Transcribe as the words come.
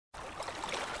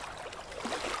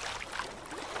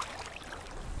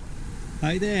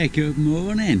Hi there, good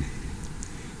morning.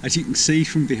 As you can see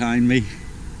from behind me,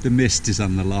 the mist is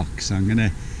on the loch, so I'm going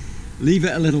to leave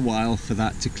it a little while for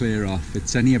that to clear off.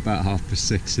 It's only about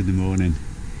 6:30 in the morning.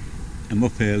 I'm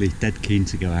up early, dead keen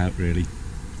to go out really.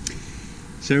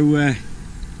 So you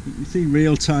can see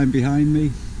real time behind me.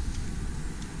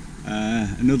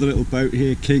 Another little boat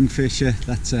here, Kingfisher.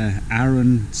 That's a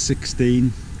Aaron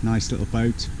 16, nice little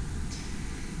boat.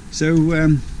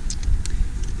 So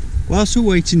whilst we're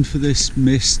waiting for this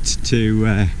mist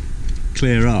to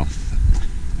clear off,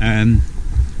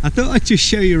 I thought I'd just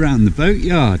show you around the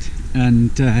boatyard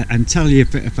and tell you a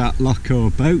bit about Loch Awe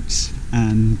Boats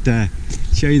and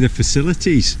show you the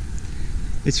facilities.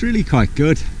 It's really quite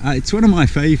good. It's one of my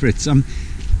favourites.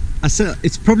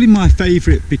 It's probably my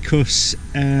favourite because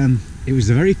it was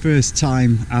the very first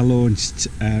time I launched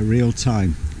real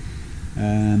time.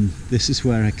 This is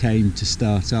where I came to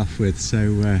start off with,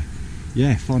 so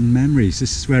yeah, fond memories.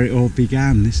 This is where it all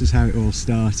began. This is how it all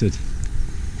started.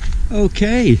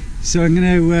 Okay, so I'm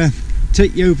going to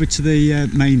take you over to the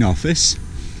main office,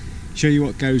 show you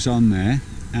what goes on there,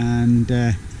 and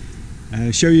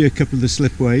show you a couple of the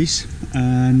slipways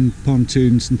and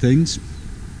pontoons and things.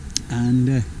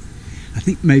 And I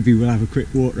think maybe we'll have a quick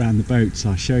walk around the boats.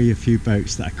 I'll show you a few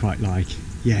boats that I quite like.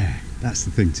 Yeah, that's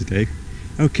the thing to do.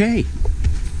 Okay.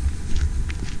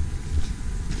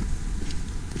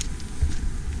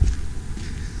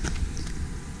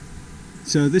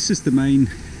 So this is the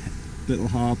main little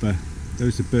harbour.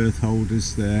 Those are berth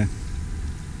holders there.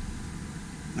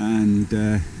 And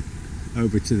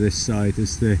over to this side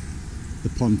is the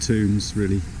pontoons,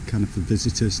 really kind of for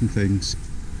visitors and things.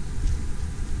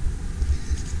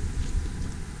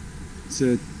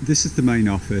 So this is the main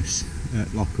office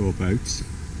at Loch Awe Boats.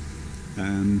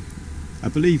 I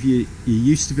believe you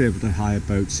used to be able to hire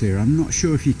boats here. I'm not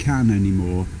sure if you can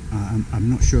anymore. I'm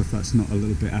not sure if that's not a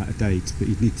little bit out of date, but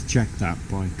you'd need to check that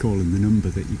by calling the number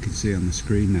that you can see on the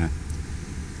screen there.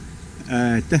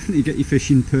 Definitely get your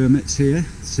fishing permits here,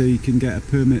 so you can get a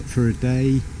permit for a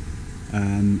day,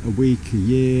 a week, a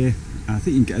year. I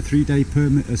think you can get a 3-day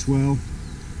permit as well,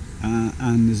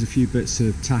 and there's a few bits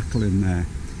of tackle in there.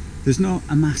 There's not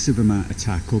a massive amount of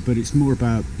tackle, but it's more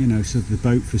about, you know, sort of the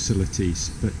boat facilities.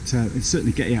 But it's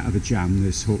certainly get you out of a jam.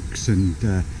 There's hooks and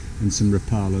some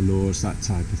Rapala lures, that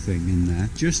type of thing in there.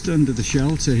 Just under the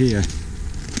shelter here,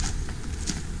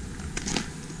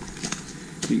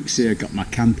 you can see I got my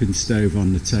camping stove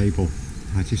on the table.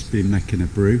 I've just been making a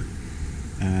brew,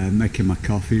 making my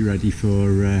coffee ready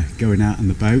for going out on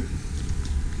the boat.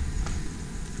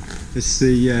 This is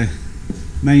the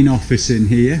main office in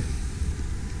here.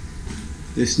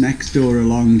 This next door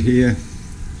along here,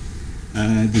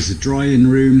 there's a drying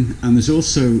room, and there's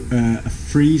also a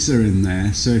freezer in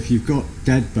there, so if you've got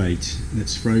dead bait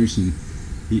that's frozen,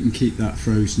 you can keep that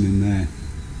frozen in there.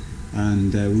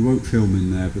 And we won't film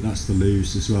in there, but that's the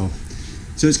loos as well.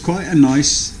 So it's quite a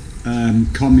nice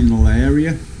communal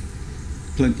area.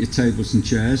 Plenty of tables and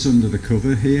chairs under the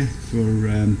cover here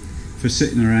for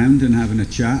sitting around and having a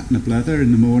chat and a blether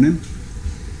in the morning.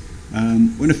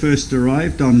 When I first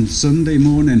arrived on Sunday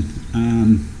morning,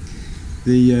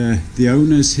 the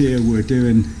owners here were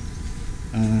doing,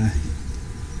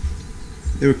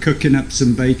 they were cooking up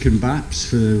some bacon baps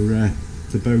for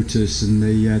the boaters and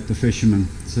the fishermen.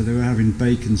 So they were having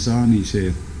bacon sarnies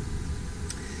here.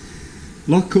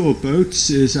 Loch Awe Boats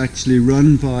is actually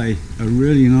run by a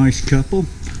really nice couple,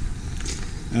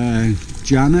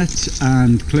 Janet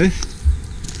and Cliff.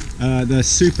 They're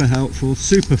super helpful,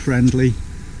 super friendly.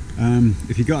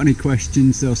 If you've got any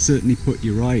questions, they'll certainly put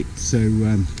you right. So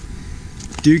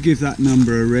do give that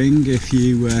number a ring if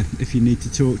you need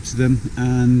to talk to them.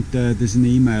 And there's an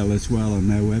email as well on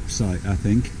their website, I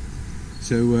think.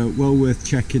 So well worth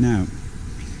checking out.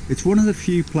 It's one of the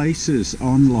few places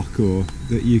on Loch Awe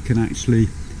that you can actually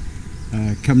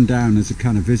come down as a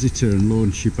kind of visitor and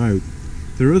launch your boat.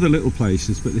 There are other little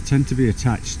places, but they tend to be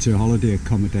attached to holiday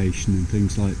accommodation and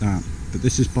things like that. But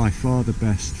this is by far the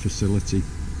best facility.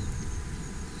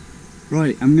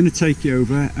 Right, I'm going to take you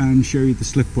over and show you the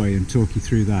slipway and talk you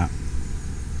through that.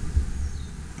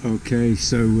 Okay,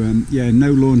 so yeah,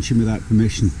 no launching without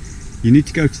permission. You need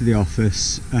to go to the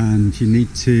office and you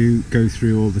need to go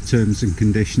through all the terms and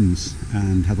conditions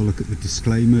and have a look at the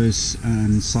disclaimers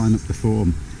and sign up the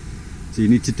form. So you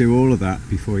need to do all of that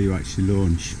before you actually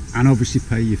launch, and obviously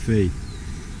pay your fee.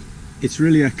 It's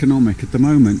really economic at the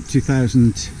moment.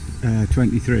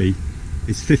 2023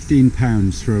 is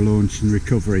 £15 for a launch and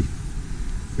recovery,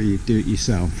 but you do it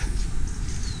yourself.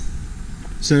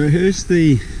 So here's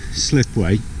the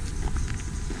slipway.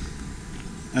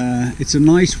 It's a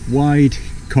nice wide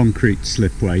concrete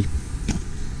slipway.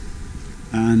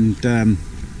 and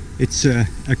it's a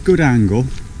good angle.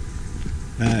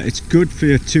 It's good for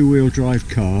your two-wheel drive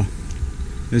car.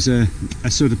 There's a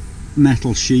sort of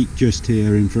metal sheet just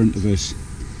here in front of us.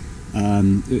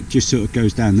 It just sort of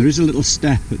goes down. There is a little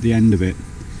step at the end of it.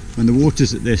 When the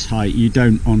water's at this height, you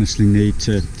don't honestly need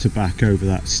to back over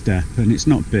that step, and it's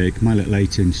not big. My little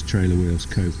 8-inch trailer wheels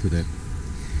cope with it.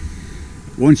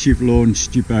 Once you've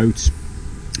launched your boat,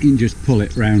 you can just pull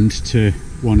it round to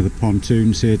one of the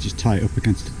pontoons here, just tie it up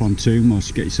against the pontoon whilst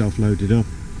you get yourself loaded up.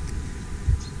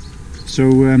 So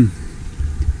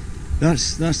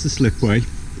that's the slipway.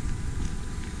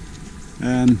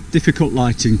 Difficult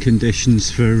lighting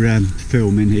conditions for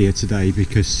filming here today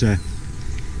because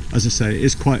as I say, it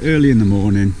is quite early in the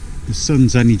morning. The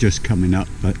sun's only just coming up,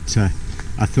 but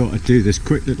I thought I'd do this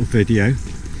quick little video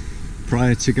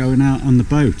prior to going out on the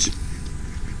boat.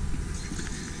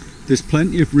 There's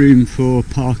plenty of room for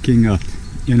parking up.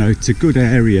 You know, it's a good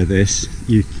area this.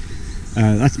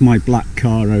 That's my black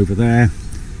car over there.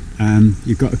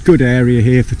 You've got a good area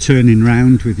here for turning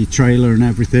round with your trailer and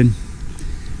everything.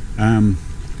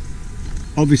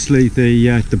 Obviously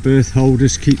the berth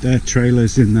holders keep their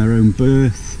trailers in their own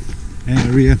berth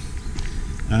area.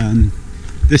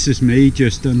 This is me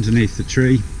just underneath the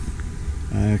tree.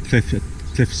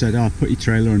 Cliff said, "Oh, put your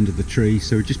trailer under the tree,"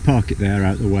 so just park it there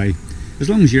out the way. As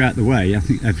long as you're out the way, I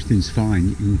think everything's fine.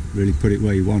 You can really put it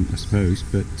where you want, I suppose,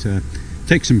 but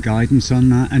take some guidance on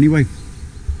that anyway.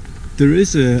 There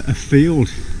is a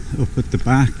field up at the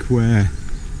back where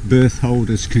berth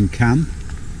holders can camp,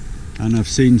 and I've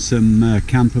seen some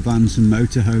camper vans and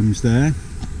motorhomes there.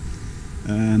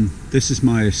 This is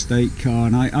my estate car,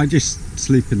 and I just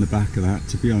sleep in the back of that,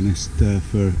 to be honest,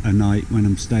 for a night when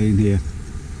I'm staying here.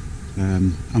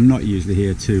 I'm not usually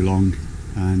here too long,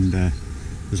 and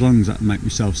as long as I can make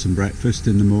myself some breakfast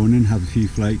in the morning, have a few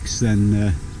flakes,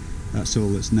 then that's all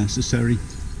that's necessary.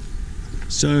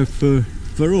 So for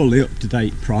all the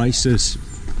up-to-date prices,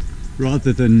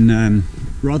 rather than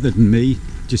me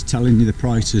just telling you the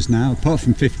prices now, apart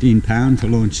from £15 for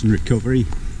launch and recovery,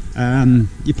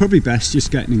 you're probably best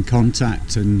just getting in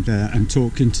contact and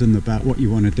talking to them about what you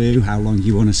want to do, how long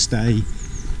you want to stay,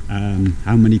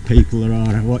 how many people there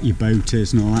are, what your boat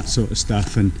is, and all that sort of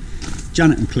stuff. And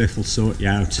Janet and Cliff will sort you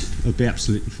out. It'll be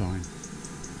absolutely fine.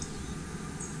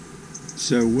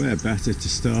 So where better to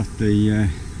start the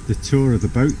tour of the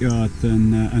Boatyard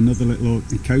than another little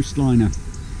Orkney Coastliner.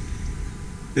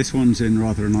 This one's in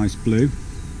rather a nice blue.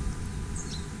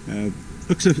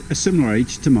 Looks a similar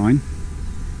age to mine,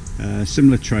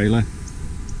 similar trailer,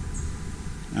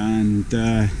 and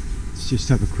let's just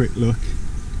have a quick look.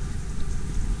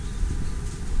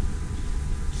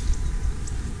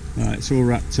 It's all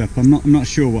wrapped up. I'm not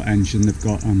sure what engine they've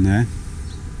got on there,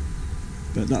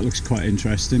 but that looks quite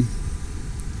interesting.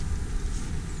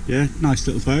 Yeah, nice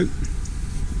little boat.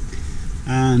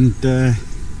 And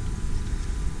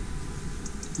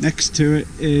next to it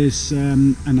is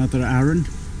another Aran.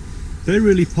 They're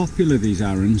really popular, these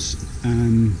Arans.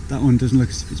 That one doesn't look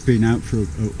as if it's been out for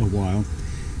a while.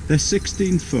 They're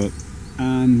 16 foot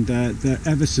and they're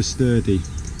ever so sturdy.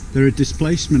 They're a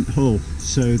displacement hull,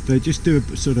 so they just do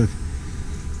a sort of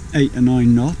 8 or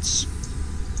 9 knots,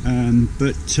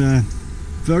 but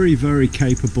very, very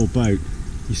capable boat.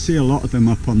 You see a lot of them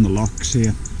up on the locks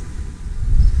here.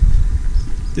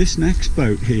 This next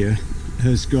boat here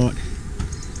has got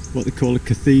what they call a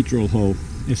cathedral hull.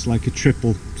 It's like a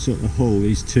triple sort of hull,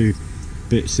 these two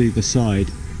bits either side.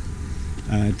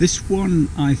 This one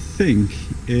I think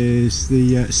is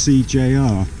the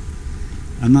CJR,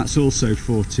 and that's also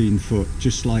 14 foot,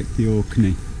 just like the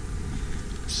Orkney.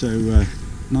 So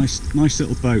nice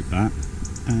little boat that.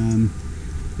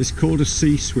 It's called a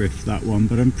Sea Swift, that one,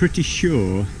 but I'm pretty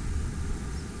sure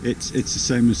it's the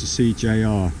same as the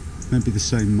CJR, maybe the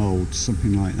same mould,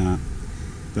 something like that.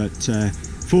 But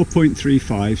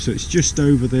 4.35, so it's just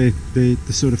over the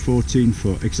sort of 14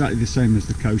 foot, exactly the same as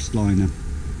the Coastliner.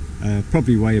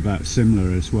 Probably weigh about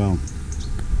similar as well.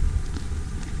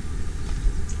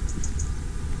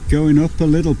 Going up a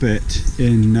little bit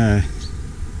in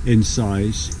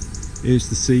size is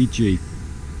the CG.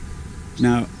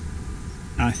 Now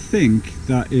I think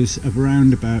that is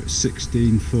around about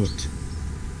 16 foot.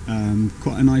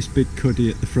 Quite a nice big cuddy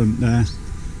at the front there.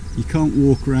 You can't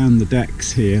walk around the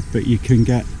decks here, but you can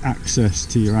get access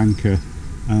to your anchor,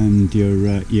 and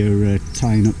you're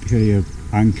tying up here,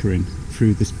 anchoring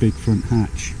through this big front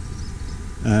hatch.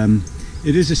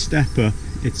 It is a step up.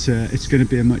 It's going to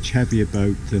be a much heavier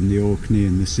boat than the Orkney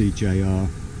and the CJR,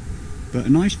 but a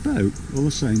nice boat all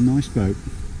the same. Nice boat.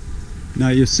 Now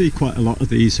you'll see quite a lot of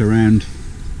these around.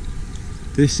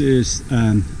 This is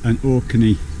an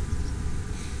Orkney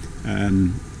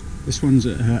This one's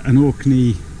an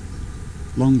Orkney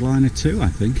Longliner 2, I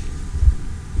think.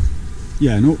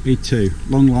 Yeah, an Orkney 2,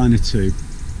 Longliner 2.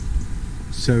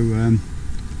 So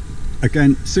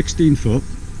again, 16 foot,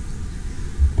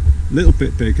 a little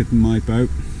bit bigger than my boat.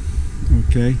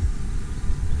 Okay,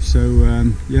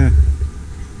 so yeah,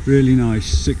 really nice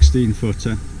 16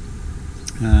 footer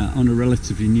on a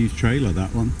relatively new trailer,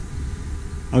 that one.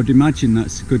 I would imagine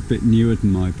that's a good bit newer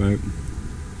than my boat.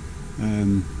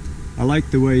 I like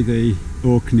the way the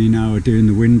Orkney now are doing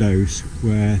the windows,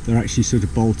 where they're actually sort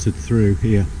of bolted through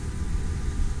here.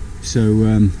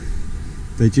 So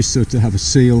they just sort of have a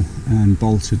seal and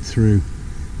bolted through.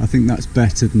 I think that's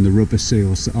better than the rubber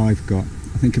seals that I've got.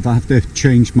 I think if I have to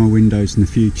change my windows in the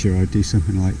future, I'd do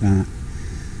something like that.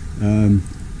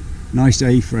 Nice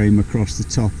A-frame across the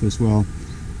top as well.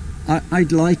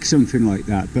 I'd like something like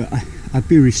that, but I'd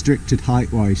be restricted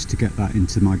height-wise to get that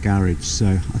into my garage, so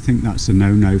I think that's a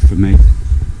no-no for me.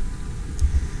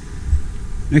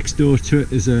 Next door to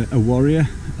it is a Warrior,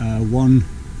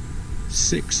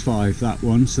 165, that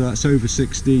one, so that's over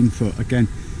 16 foot. Again,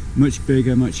 much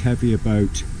bigger, much heavier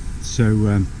boat.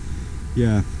 So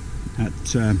yeah,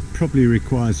 that probably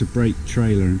requires a brake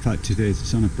trailer. In fact, it is.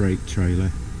 It's on a brake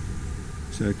trailer.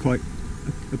 So quite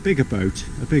a bigger boat.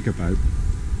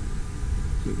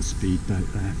 Little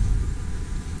speedboat there.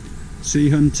 Sea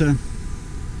Hunter.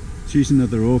 She's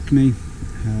another Orkney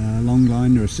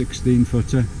Longliner, a 16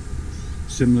 footer.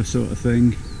 Similar sort of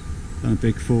thing. On a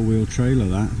big four-wheel trailer,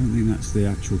 that. I don't think that's the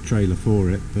actual trailer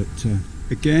for it, but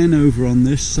again, over on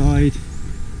this side,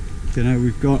 you know,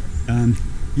 we've got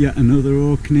yet another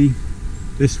Orkney.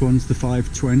 This one's the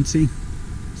 520,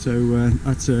 so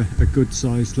that's a good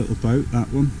sized little boat,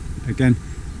 that one. Again,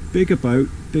 bigger boat,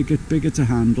 bigger to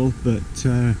handle, but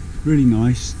really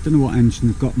nice. Don't know what engine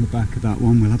they've got in the back of that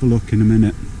one. We'll have a look in a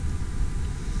minute.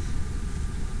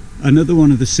 Another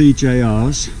one of the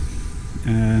CJRs.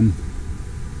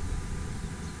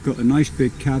 Got a nice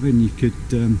big cabin. You could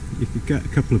get a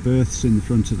couple of berths in the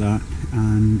front of that,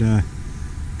 and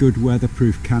good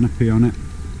weatherproof canopy on it.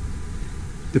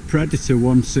 The Predator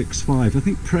 165. I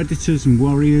think Predators and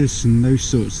Warriors and those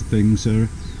sorts of things are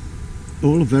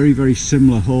all a very, very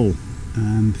similar hull,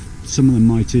 and some of them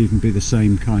might even be the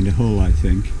same kind of hull, I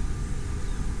think.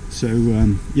 So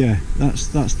yeah, that's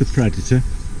the Predator.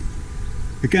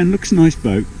 Again, looks a nice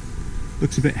boat.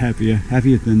 Looks a bit heavier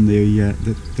than the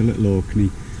little Orkney.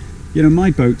 You know,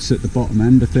 my boat's at the bottom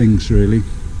end of things, really.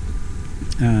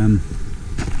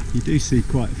 You do see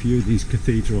quite a few of these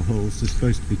cathedral hulls. They're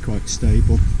supposed to be quite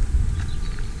stable.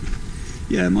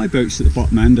 Yeah, my boat's at the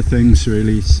bottom end of things,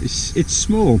 really. It's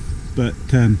small, but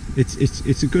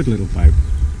it's a good little boat.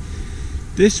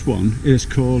 This one is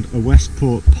called a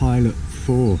Westport Pilot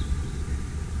 4.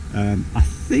 I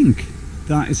think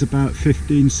that is about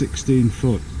 15-16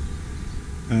 foot.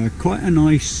 Quite a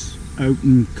nice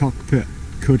open cockpit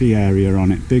cuddy area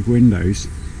on it, big windows,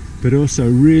 but also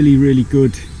really, really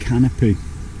good canopy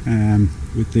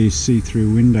with these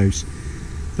see-through windows.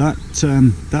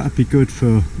 That'd be good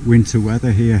for winter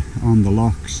weather here on the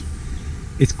lochs.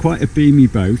 It's quite a beamy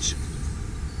boat.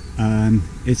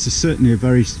 It's certainly a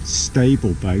very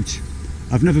stable boat.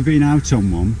 I've never been out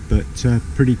on one, but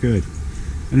pretty good.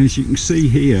 And as you can see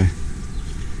here,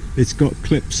 it's got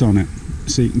clips on it,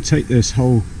 so you can take this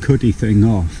whole cuddy thing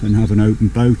off and have an open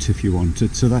boat if you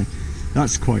wanted. So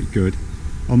that's quite good.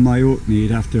 On my Orkney,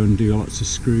 you'd have to undo lots of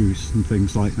screws and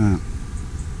things like that.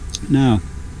 Now,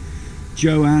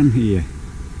 Joanne here.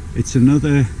 It's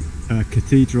another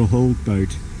cathedral hulled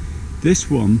boat. This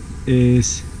one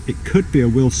is, it could be a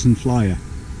Wilson Flyer.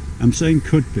 I'm saying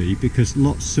could be because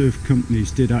lots of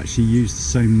companies did actually use the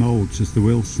same moulds as the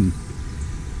Wilson.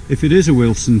 If it is a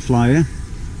Wilson Flyer,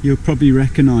 you'll probably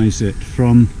recognise it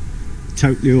from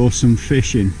Totally Awesome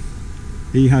Fishing.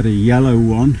 He had a yellow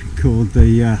one called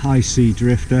the High Sea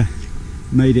Drifter,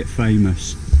 made it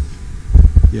famous.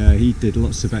 Yeah, he did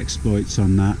lots of exploits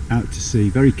on that, out to sea,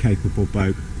 very capable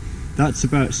boat. That's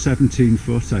about 17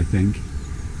 foot, I think.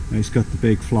 It's got the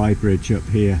big fly bridge up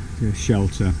here, the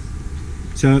shelter.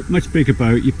 So much bigger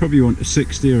boat. You probably want a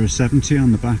 60 or a 70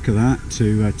 on the back of that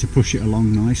to push it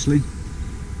along nicely.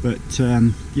 But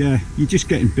yeah, you're just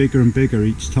getting bigger and bigger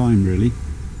each time, really.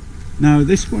 Now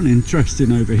this one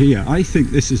interesting over here. I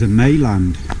think this is a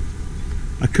mainland.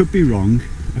 I could be wrong,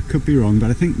 but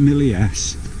I think Millie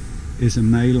S is a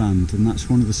mainland, and that's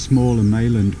one of the smaller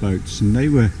mainland boats, and they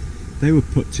were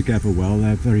put together well.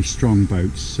 They're very strong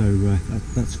boats, so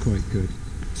that's quite good.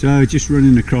 So just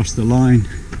running across the line,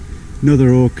 another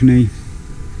Orkney,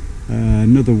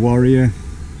 another Warrior,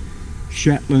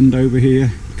 Shetland over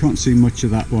here. You can't see much of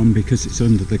that one because it's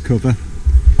under the cover.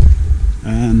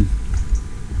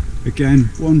 Again,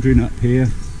 wandering up here.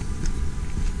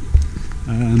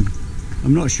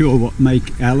 I'm not sure what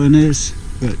make Ellen is,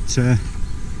 but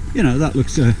you know, that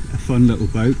looks a fun little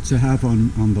boat to have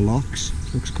on the locks.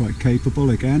 Looks quite capable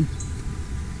again.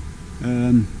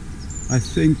 I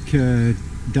think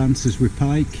Dancers with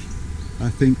Pike, I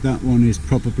think that one is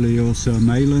probably also a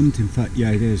mainland. In fact,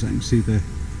 yeah, it is. I can see the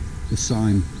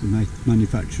sign, the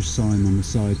manufacturer's sign on the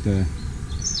side there.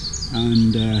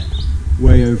 And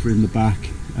way over in the back,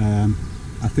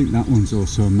 I think that one's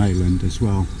also a mainland as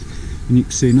well. And you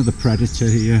can see another Predator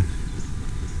here,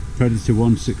 Predator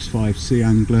 165 Sea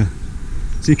Angler.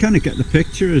 So you kind of get the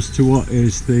picture as to what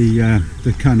is the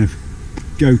kind of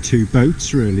go-to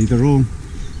boats really. They're all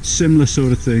similar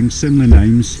sort of things, similar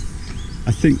names.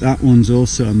 I think that one's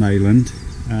also a mainland.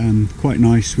 Quite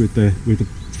nice with the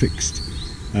fixed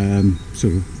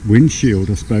sort of windshield,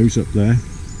 I suppose, up there.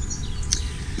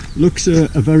 Looks a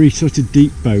very sort of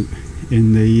deep boat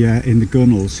in the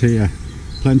gunnels here.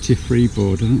 Plenty of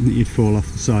freeboard. I don't think you'd fall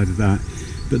off the side of that.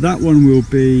 But that one will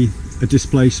be a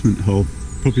displacement hull,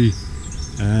 probably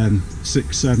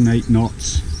 6, 7, 8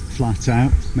 knots flat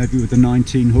out, maybe with a 9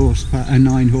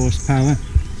 horsepower.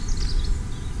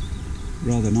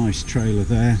 Rather nice trailer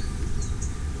there.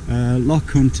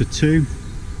 Loch Hunter 2.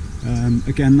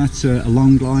 Again, that's a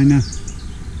longliner,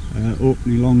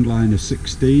 Orkney longliner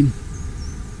 16.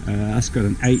 That's got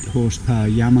an 8 horsepower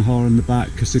Yamaha on the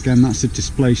back, because again that's a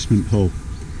displacement hull.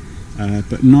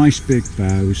 But nice big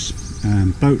bows.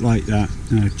 Boat like that,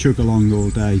 chug along all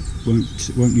day.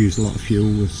 Won't use a lot of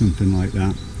fuel with something like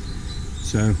that.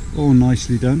 So all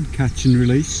nicely done. Catch and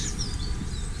release.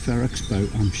 Ferox boat,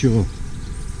 I'm sure.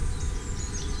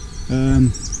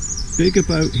 Bigger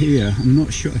boat here. I'm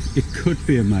not sure. It could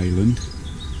be a mainland.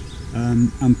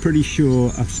 I'm pretty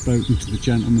sure I've spoken to the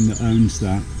gentleman that owns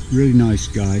that. Really nice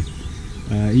guy.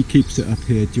 He keeps it up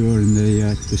here during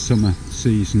the summer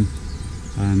season,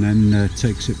 and then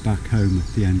takes it back home at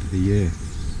the end of the year.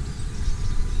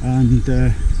 And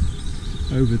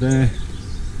over there,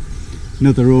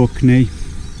 another Orkney.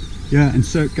 Yeah, and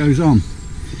so it goes on.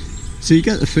 So you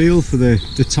get the feel for the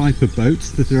type of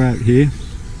boats that are out here.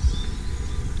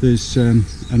 There's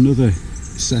another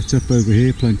setup over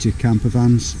here, plenty of camper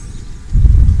vans.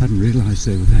 Hadn't realised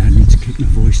they were there. I need to keep my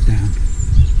voice down.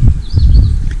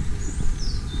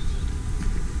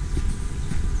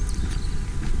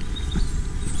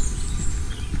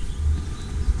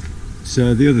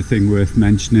 So the other thing worth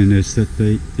mentioning is that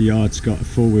the yard's got a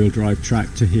 4-wheel drive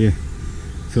tractor here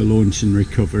for launch and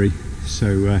recovery.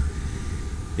 So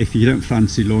if you don't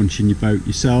fancy launching your boat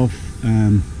yourself,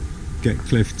 get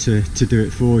Cliff to do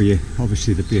it for you.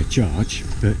 Obviously there'd be a charge,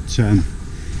 but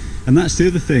and that's the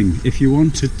other thing. If you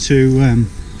wanted to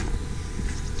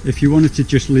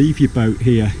just leave your boat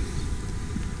here,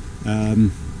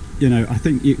 you know, I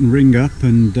think you can ring up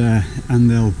and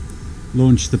they'll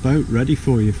launch the boat ready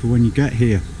for you for when you get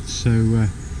here. So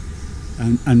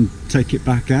and take it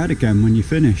back out again when you're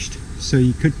finished. So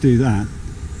you could do that,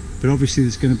 but obviously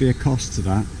there's going to be a cost to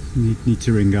that. You need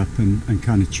to ring up and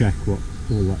kind of check what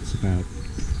all that's about.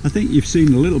 I think you've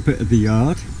seen a little bit of the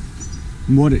yard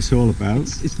and what it's all about.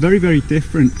 It's very, very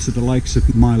different to the likes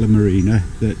of Mila Marina,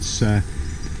 that's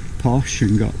posh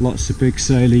and got lots of big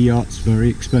sailor yachts, very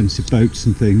expensive boats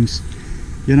and things.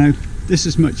 You know, this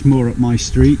is much more up my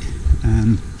street.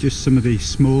 Just some of these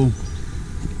small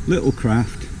little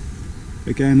craft.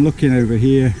 Again, looking over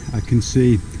here, I can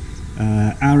see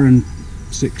Aaron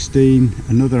 16,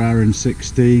 another Aaron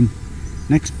 16.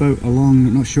 Next boat along,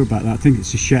 I'm not sure about that, I think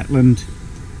it's a Shetland.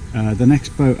 The next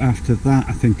boat after that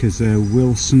I think is a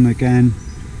Wilson again.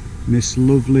 Miss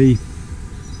Lovely,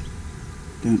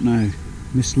 don't know,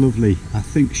 Miss Lovely, I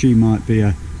think she might be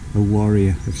a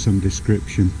warrior of some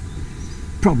description.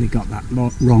 Probably got that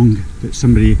lot wrong, but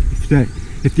somebody,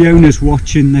 if the owner's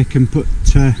watching, they can put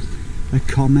a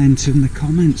comment in the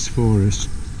comments for us.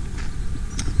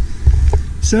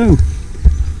 So,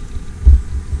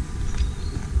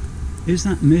 is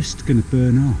that mist going to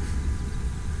burn off?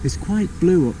 It's quite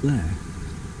blue up there.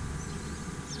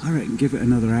 I reckon give it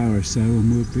another hour or so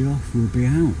and we'll be off, we'll be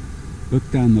out. Look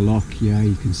down the loch, yeah,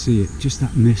 you can see it, just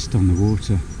that mist on the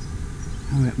water.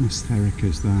 How atmospheric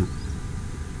is that?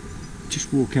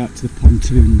 Just walk out to the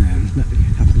pontoon there and let you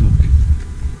have a look.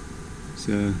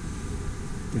 So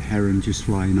the heron just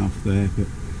flying off there, but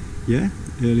yeah,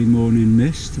 early morning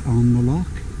mist on the loch.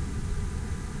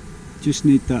 Just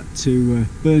need that to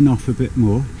burn off a bit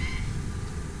more,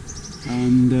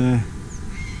 and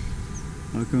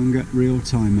I'll go and get real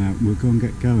time out and we'll go and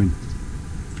get going.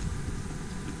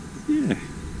 Yeah,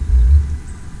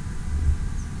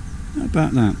 how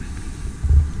about that?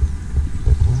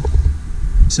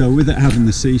 So with it having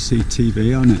the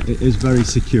CCTV on it, it is very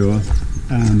secure.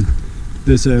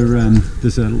 There's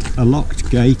a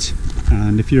locked gate,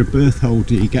 and if you're a berth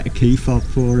holder you get a key fob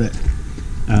for it,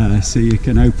 so you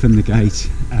can open the gate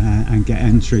and get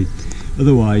entry.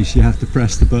 Otherwise you have to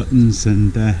press the buttons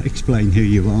and explain who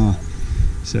you are.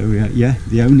 So yeah,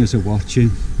 the owners are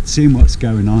watching, seeing what's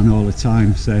going on all the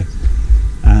time, so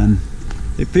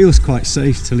it feels quite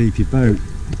safe to leave your boat.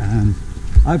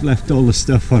 I've left all the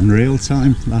stuff on real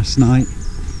time last night.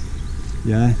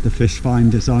 Yeah, the fish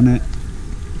finder's on it,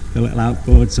 the little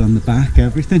outboards on the back,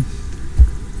 everything.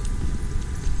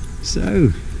 So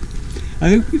I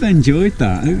hope you've enjoyed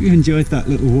that. I hope you enjoyed that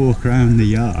little walk around the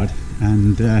yard,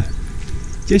 and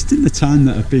just in the time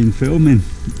that I've been filming,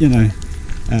 you know,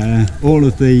 all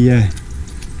of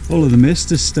the mist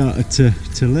has started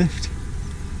to lift.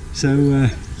 So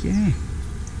yeah,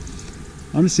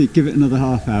 honestly, give it another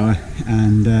half hour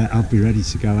and I'll be ready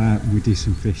to go out and we do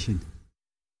some fishing.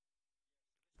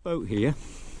 Boat here,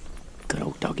 Good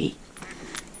old doggy.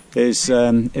 is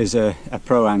a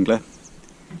pro angler,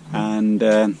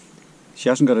 and she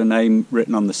hasn't got a name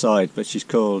written on the side, but she's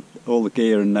called All the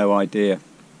Gear and No Idea.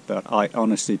 But I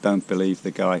honestly don't believe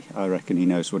the guy. I reckon he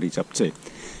knows what he's up to.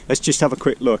 Let's just have a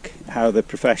quick look how the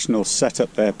professionals set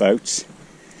up their boats.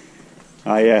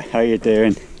 Hiya, how you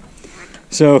doing?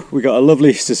 So we got a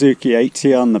lovely Suzuki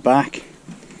 80 on the back.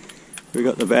 We've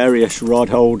got the various rod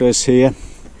holders here.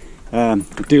 I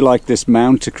do like this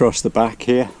mount across the back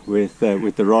here with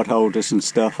the rod holders and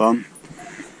stuff on.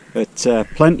 But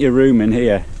plenty of room in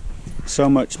here. So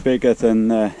much bigger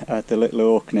than at the little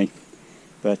Orkney.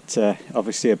 But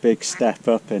obviously a big step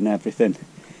up and everything.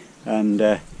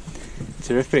 And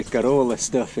terrific, got all the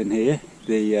stuff in here.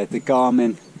 The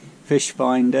Garmin fish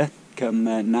finder come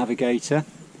navigator.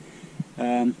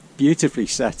 Beautifully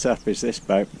set up is this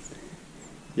boat.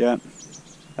 Yeah,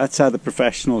 that's how the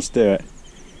professionals do it.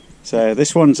 So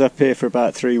this one's up here for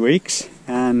about 3 weeks,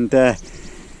 and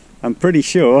I'm pretty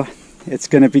sure it's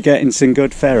going to be getting some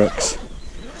good ferox.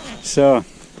 So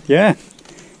yeah,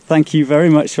 thank you very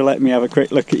much for letting me have a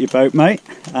quick look at your boat, mate.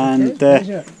 And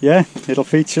yeah, it'll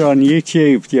feature on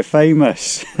YouTube. You're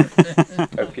famous.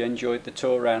 Hope you enjoyed the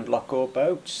tour around Loch Awe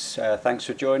Boats. Thanks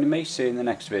for joining me. See you in the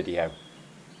next video.